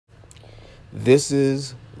This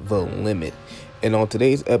is The Limit. And on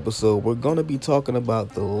today's episode, we're going to be talking about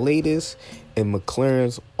the latest in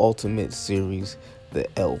McLaren's Ultimate Series, the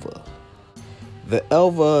Elva. The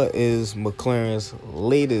Elva is McLaren's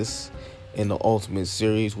latest in the Ultimate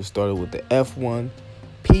Series. We started with the F1,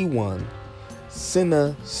 P1,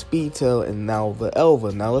 Senna, Speedtail, and now the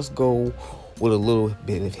Elva. Now let's go with a little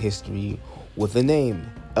bit of history with the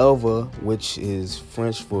name. Elva, which is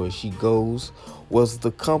French for She Goes, was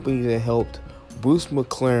the company that helped Bruce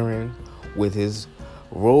McLaren with his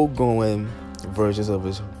road-going versions of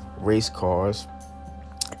his race cars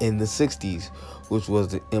in the 60s, which was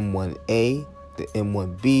the M1A, the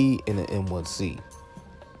M1B, and the M1C.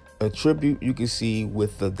 A tribute you can see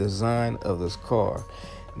with the design of this car.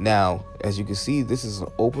 Now, as you can see, this is an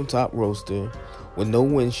open-top roadster with no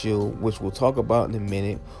windshield, which we'll talk about in a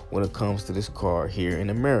minute when it comes to this car here in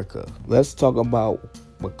America. Let's talk about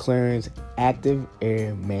McLaren's active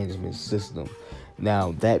air management system.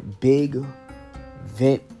 Now, that big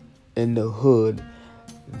vent in the hood,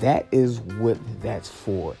 that is what that's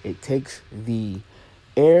for. It takes the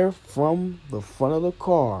air from the front of the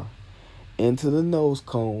car into the nose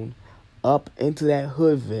cone, up into that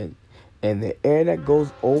hood vent, and the air that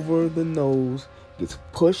goes over the nose gets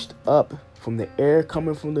pushed up from the air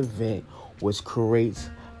coming from the vent, which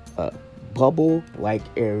creates a bubble-like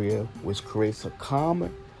area, which creates a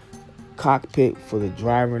calm cockpit for the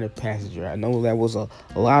driver and the passenger. I know that was a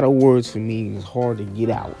lot of words for me. It's hard to get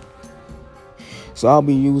out. So I'll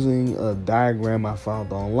be using a diagram I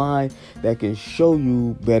found online that can show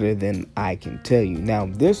you better than I can tell you. Now,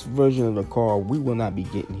 this version of the car we will not be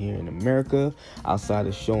getting here in America. Outside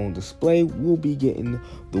of show and display, we'll be getting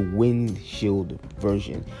the windshield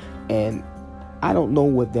version. And I don't know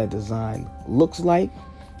what that design looks like.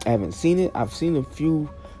 I haven't seen it. I've seen a few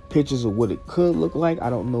pictures of what it could look like. I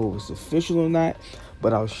don't know if it's official or not,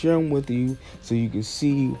 but I'll share them with you so you can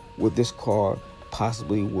see what this car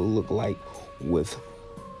possibly will look like with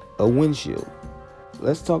a windshield.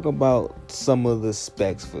 Let's talk about some of the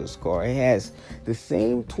specs for this car. It has the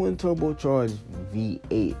same twin turbocharged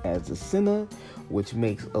V8 as the Senna, which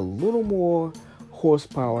makes a little more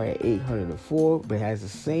horsepower at 804, but has the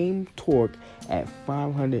same torque at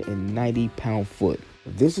 590 pound-foot.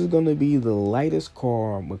 This is going to be the lightest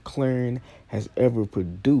car McLaren has ever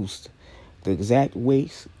produced. The exact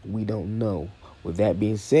weight, we don't know. With that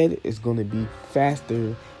being said, it's going to be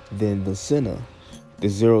faster than the Senna. The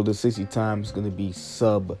 0 to 60 time is going to be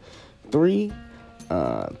sub 3.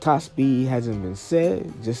 Top speed hasn't been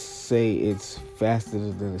said. Just say it's faster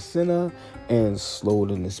than the Senna and slower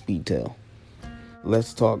than the Speedtail.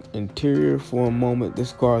 Let's talk interior for a moment.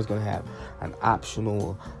 This car is going to have an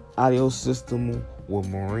optional audio system with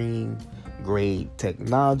marine grade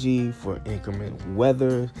technology for inclement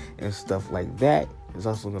weather and stuff like that. It's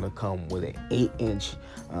also going to come with an 8-inch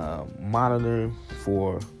monitor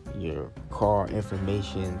for your car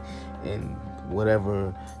information and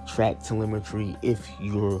whatever track telemetry if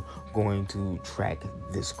you're going to track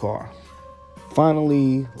this car.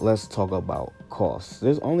 Finally, let's talk about costs.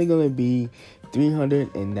 There's only going to be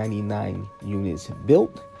 399 units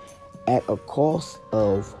built at a cost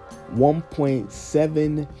of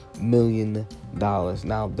 $1.7 million.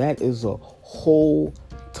 Now, that is a whole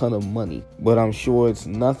ton of money, but I'm sure it's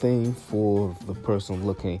nothing for the person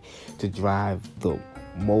looking to drive the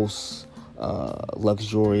most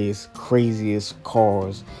luxurious, craziest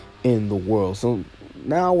cars in the world. So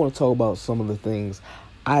now I want to talk about some of the things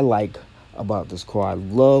I like about this car. I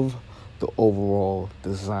love the overall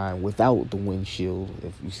design without the windshield.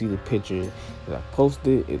 If you see the picture that I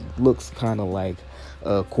posted, it looks kind of like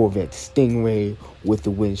a Corvette Stingray with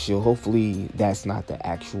the windshield. Hopefully that's not the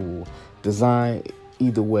actual design.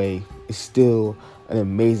 Either way, it's still an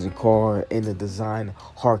amazing car, and the design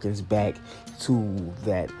harkens back to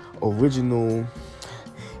that original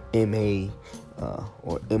MA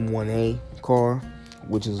or M1A car,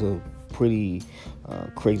 which is a pretty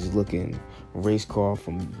crazy looking race car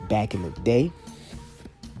from back in the day.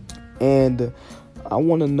 And I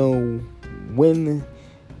want to know, when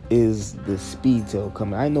is the Speedtail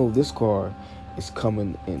coming? I know this car is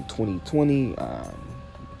coming in 2020.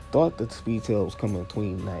 Thought the Speedtail was coming in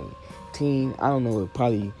 2019. I don't know, it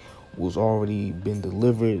probably was already been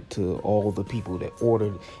delivered to all the people that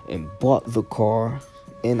ordered and bought the car,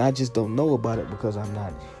 and I just don't know about it because I'm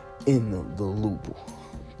not in the loop.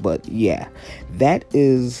 But yeah, that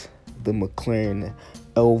is the McLaren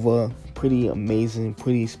Elva. Pretty amazing,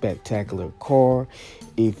 pretty spectacular car.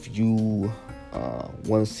 If you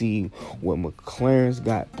want to see what McLaren's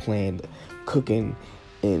got planned cooking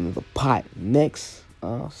in the pot next,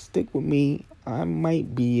 stick with me. I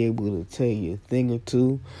might be able to tell you a thing or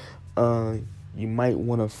two. You might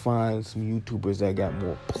want to find some YouTubers that got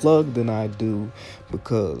more plug than I do,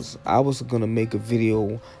 because I was gonna make a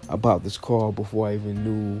video about this car before I even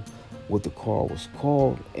knew what the car was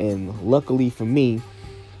called, and luckily for me,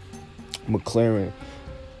 McLaren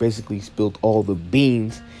basically spilled all the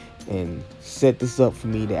beans and set this up for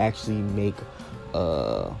me to actually make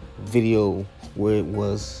a video where it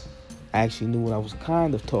was, I actually knew what I was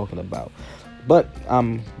kind of talking about. But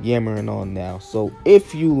I'm yammering on now. So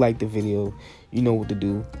if you like the video, you know what to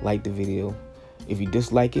do. Like the video. If you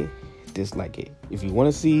dislike it, dislike it. If you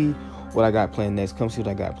want to see what I got planned next, come see what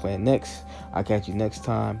I got planned next. I'll catch you next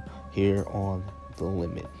time here on The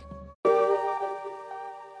Limit.